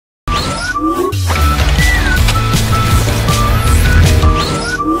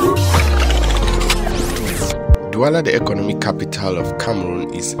Douala, the economic capital of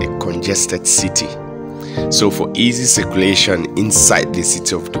Cameroon, is a congested city. So for easy circulation inside the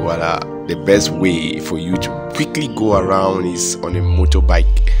city of Douala, the best way for you to quickly go around is on a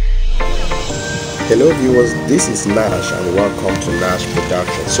motorbike. Hello viewers, this is Nash and welcome to Nash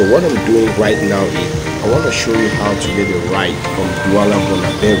Production. So what I'm doing right now is I want to show you how to get a ride from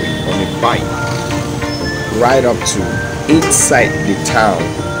RIDE-Bonaberie on a bike right up to inside the town.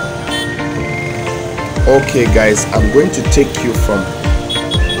 Okay guys, I'm going to take you from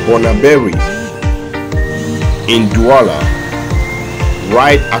Bonaberie in Douala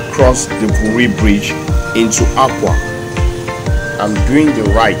right across the bridge into Akwa. I'm doing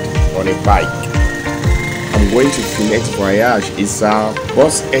the ride on a bike. I'm going to Phoenix Voyage. It's a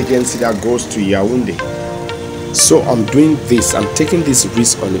bus agency that goes to Yaoundé. So I'm doing this, I'm taking this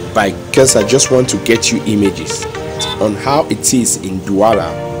risk on a bike because I just want to get you images on how it is in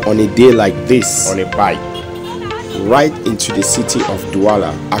Douala on a day like this on a bike right into the city of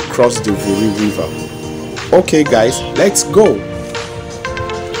Douala across the river. Okay guys, let's go.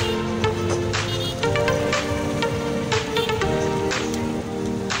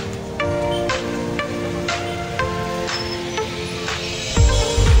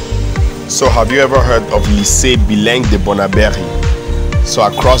 So have you ever heard of RIDE-Bonaberie? So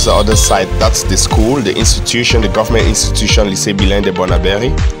across the other side, that's the school, the institution, the government institution,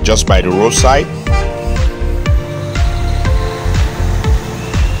 RIDE-Bonaberie, just by the roadside.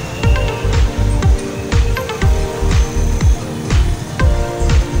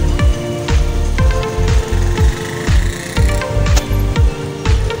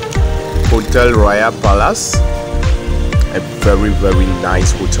 Hotel Royal Palace, a very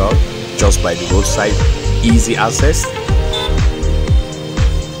nice hotel, just by the roadside, easy access.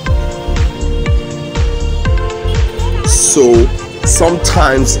 So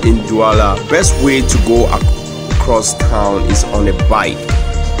sometimes in Douala, best way to go across town is on a bike.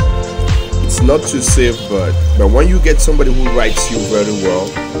 It's not too safe, but when you get somebody who rides you very well,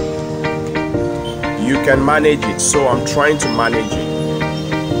 you can manage it. So I'm trying to manage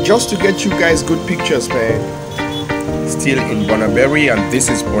it just to get you guys good pictures, man. Still in Bonaberie, and this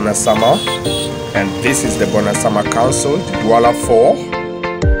is Bonasama, and this is the Bonasama Council, the Douala 4.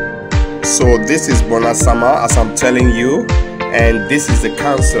 So this is Bonasama, as I'm telling you, and this is the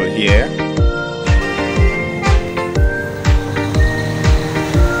council here.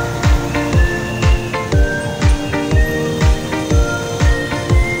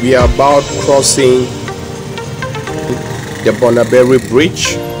 We are about crossing the Bonaberie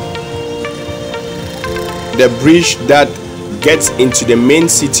Bridge, the bridge that gets into the main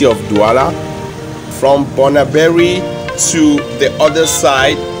city of Douala. From Bonaberie to the other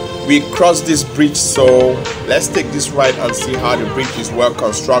side, we cross this bridge. So let's take this ride and see how the bridge is well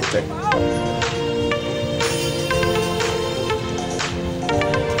constructed.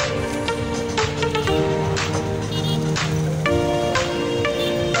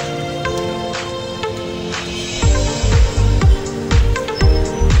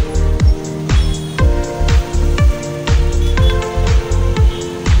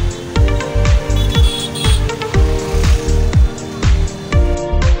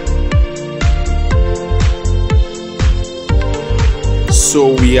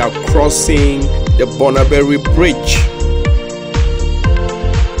 So we are crossing the Bonaberie Bridge.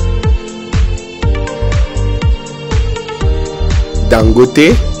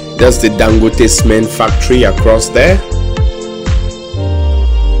 Dangote, that's the Dangote cement factory across there.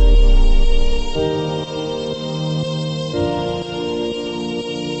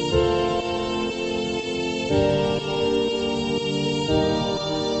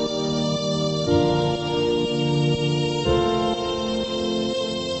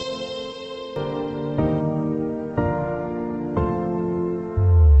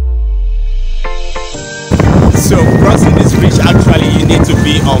 So crossing this bridge, actually you need to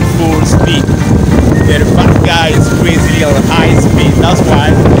be on full speed. The back guy is crazily on high speed. That's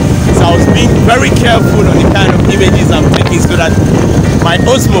why. So I was being very careful on the kind of images I'm taking so that my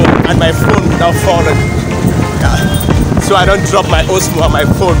Osmo and my phone would not fall. So I don't drop my Osmo and my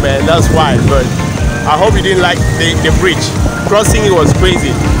phone, man. That's why. But I hope you didn't like the bridge. Crossing it was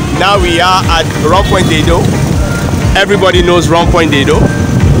crazy. Now we are at RIDE-Bonaberie. Everybody knows RIDE-Bonaberie.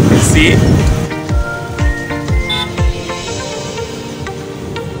 See?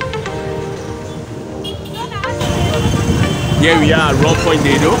 Here we are at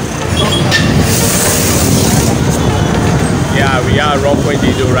RIDE-Bonaberie. Yeah, we are at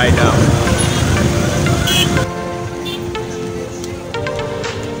RIDE-Bonaberie right now.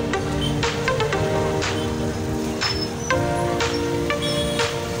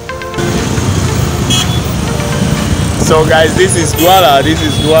 So guys, this is Douala. This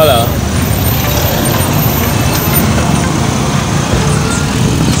is Douala.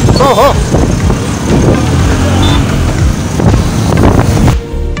 Oh, oh.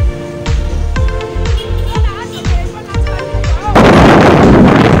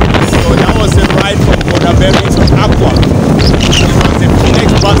 So that was a ride from Bonaberie to Akwa. It was the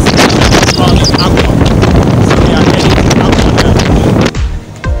Phoenix bus found in Akwa. So we are heading to Akwa now.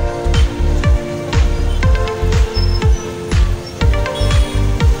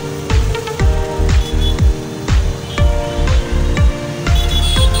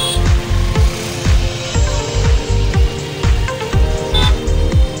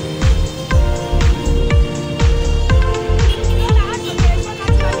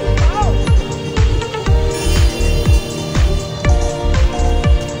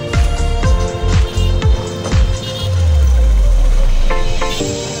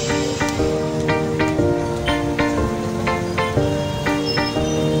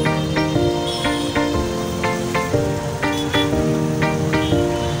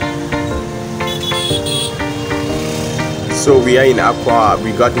 So we are in Akwa.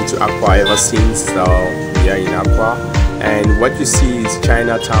 We got into Akwa ever since. So we are in Akwa, and what you see is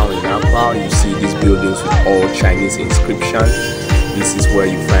Chinatown in Akwa. You see these buildings with all Chinese inscription. This is where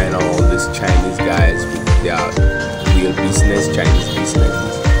you find all these Chinese guys with their real business, Chinese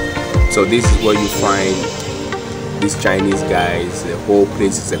businesses. So this is where you find these Chinese guys. The whole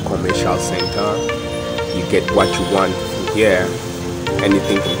place is a commercial center. You get what you want from here.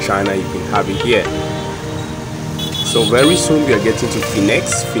 Anything from China, you can have it here. So very soon we are getting to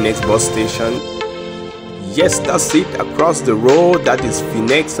Phoenix bus station. Yes, that's it, across the road, that is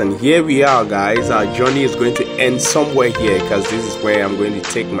Phoenix, and here we are guys. Our journey is going to end somewhere here because this is where I'm going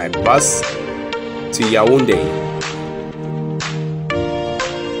to take my bus to Yaoundé.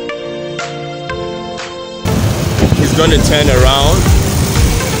 It's going to turn around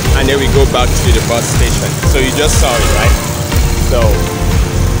and then we go back to the bus station. So you just saw it, right? So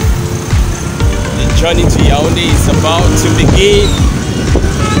the journey to Yaoundé is about to begin.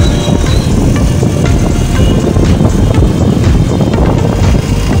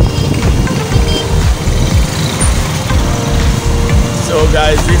 So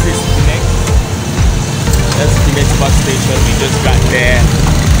guys, this is Phoenix. That's Phoenix bus station. We just got there.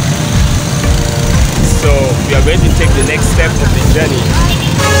 So we are going to take the next step of the journey.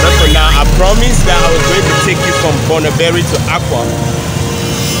 But for now, I promised that I was going to take you from Bonaberie to Akwa,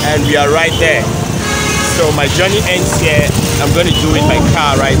 and we are right there. So my journey ends here. I'm going to do it by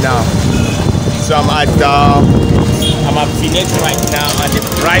car right now. So I'm at Phoenix right now, and the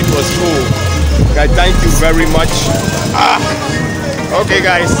ride was cool. Guys, thank you very much. Okay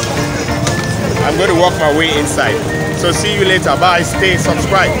guys, I'm going to walk my way inside. So see you later. Bye. Stay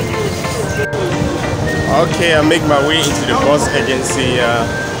subscribed. Okay, I make my way into the bus agency.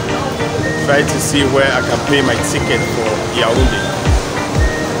 Try to see where I can pay my ticket for Yaoundé.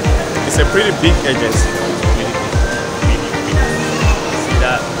 It's a pretty big agency. See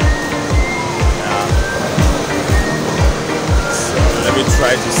that? Yeah. So let me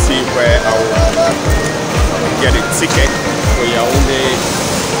try to see where I will get a ticket for Yaoundé.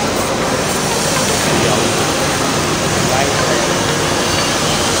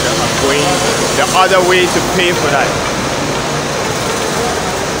 So I'm going the other way to pay for that.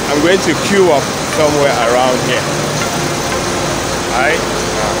 I'm going to queue up somewhere around here. Alright?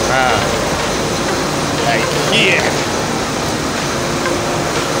 Like here.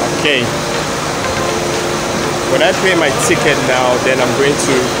 Okay. When I pay my ticket now, then I'm going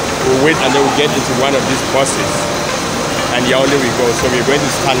to wait and then we'll get into one of these buses. And Yaoundé we go. So we're going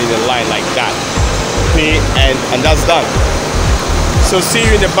to stand in a line like that. Pay and that's done. So see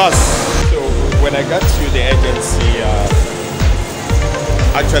you in the bus. So when I got to the agency,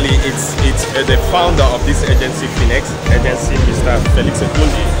 actually it's the founder of this agency, Phoenix agency, Mr. Felix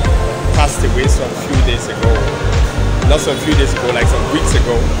Etundi, passed away some few days ago. Not some few days ago, like some weeks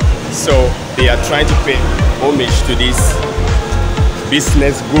ago. So they are trying to pay homage to this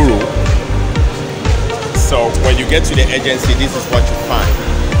business guru. So when you get to the agency, this is what you find.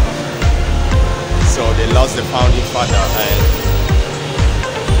 So they lost the founding father, and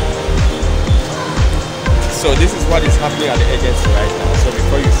so this is what is happening at the agency right now. So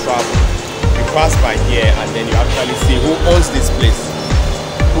before you travel, you pass by here and then you actually see who owns this place,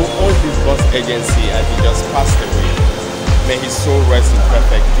 who owns this bus agency, and he just passed away. May his soul rest in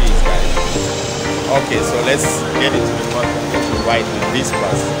perfect peace, guys. Okay, so let's get into the bus. I'm going to ride with this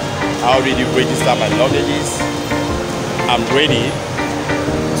bus. I already registered my luggages. I'm ready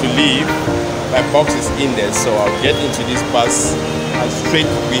to leave. My box is in there, so I'll get into this bus and straight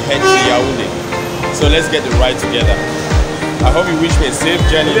we head to Yaoundé. So let's get the ride together. I hope you wish me a safe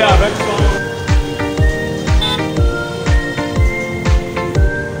journey. Yeah,